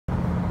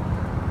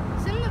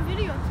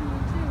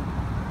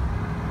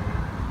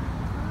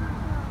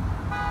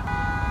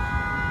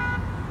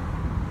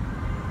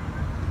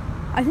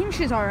I think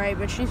she's all right,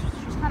 but she's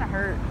kind of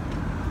hurt.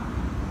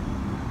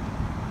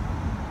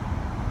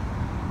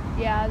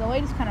 Yeah, the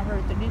lady's kind of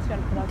hurt. The dude's got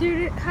to put up.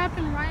 Dude, it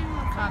happened right in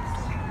the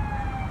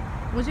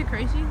Cops. Was it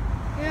crazy?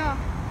 Yeah.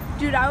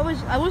 Dude, I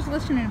was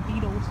listening to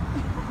Beatles.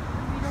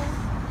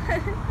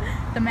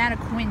 Beatles. The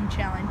Mannequin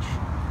challenge.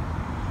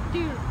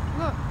 Dude,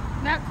 look,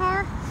 that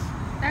car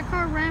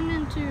rammed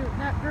into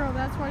that girl.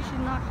 That's why she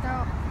knocked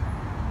out.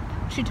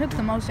 She took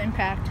the most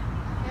impact.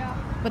 Yeah.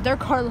 But their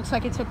car looks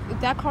like it took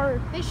that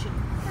car. They should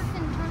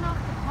freaking turn off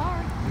the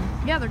car.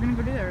 Yeah, they're gonna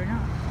go do that right now.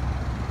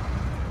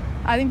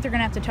 I think they're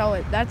gonna have to tow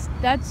it. That's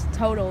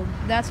totaled.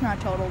 That's not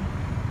totaled.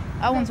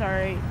 That one's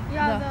alright.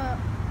 Yeah,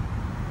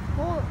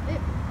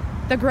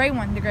 The gray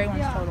one. The gray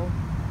one's totaled.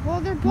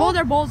 Well,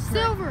 they're both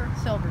silver.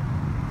 gray. Silver.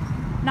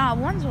 Nah,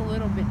 one's a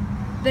little bit.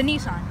 The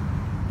Nissan.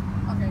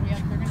 Okay, yeah,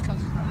 they're gonna tow it.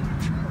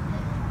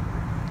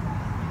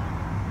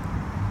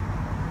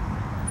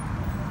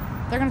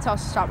 They're gonna tell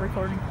us to stop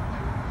recording.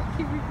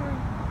 Keep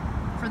recording.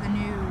 For the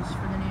news.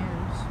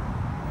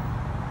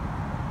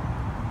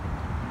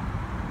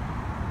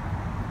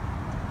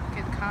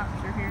 Okay, the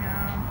cops are here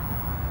now.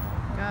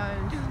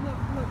 Guys. Dude,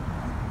 look.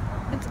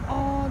 It's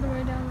all the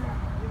way down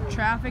there.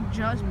 Traffic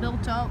just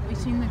built up. We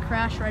seen the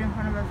crash right in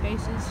front of our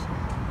faces.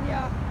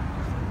 Yeah.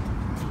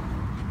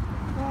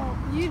 Well,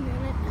 you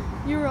didn't.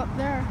 You were up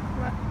there.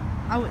 What?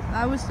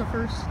 I was the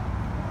first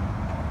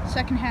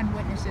second-hand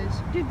witnesses.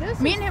 Dude, this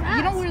Me and him, fast.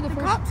 you know we're the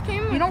first. Cops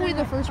came. You know we're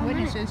the first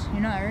witnesses. You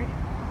know that, right?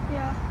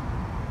 Yeah.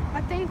 I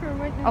think we're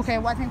witnesses. Okay,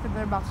 well I think that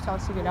they're about to tell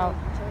us to get out.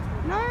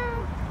 No.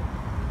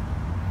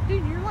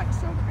 Dude, you're like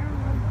so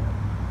paranoid.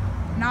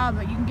 Nah,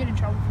 but you can get in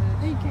trouble for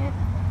No, this. you can't.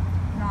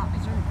 Nah,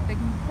 because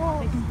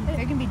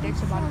they can be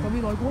dicks about it. They'll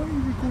be like, "What are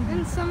you recording?"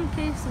 In some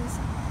cases.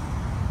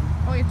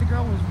 Oh, if the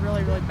girl was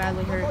really, really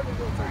badly hurt.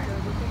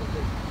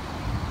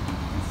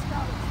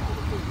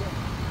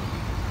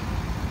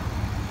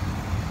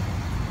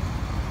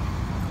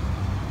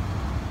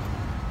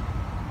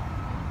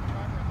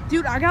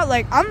 Dude,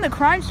 I'm the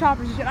Crime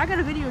Stoppers. I got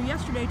a video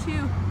yesterday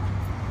too.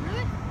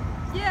 Really?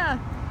 Yeah.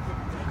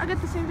 I got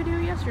the same video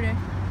yesterday.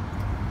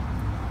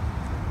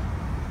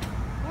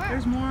 Where?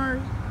 There's more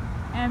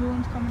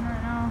ambulance coming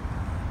right now.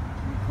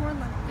 Record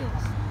like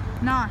this.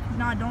 Nah,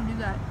 don't do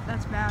that.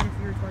 That's bad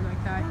if you record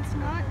like that. No, it's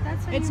not.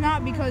 That's how It's you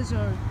not record. because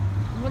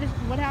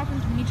what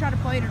happens when you try to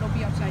play it, it'll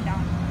be upside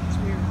down. It's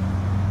weird.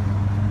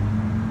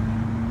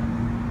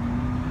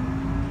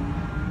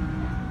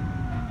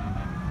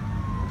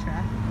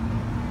 Traffic.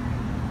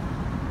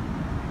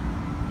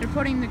 They're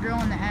putting the girl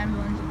in the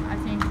ambulance, I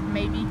think,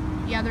 maybe.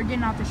 Yeah, they're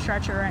getting off the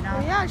stretcher right now.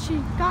 Well, yeah, she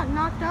got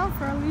knocked out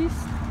for at least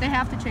They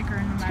have to take her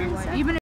in no matter 10 what. seconds. Even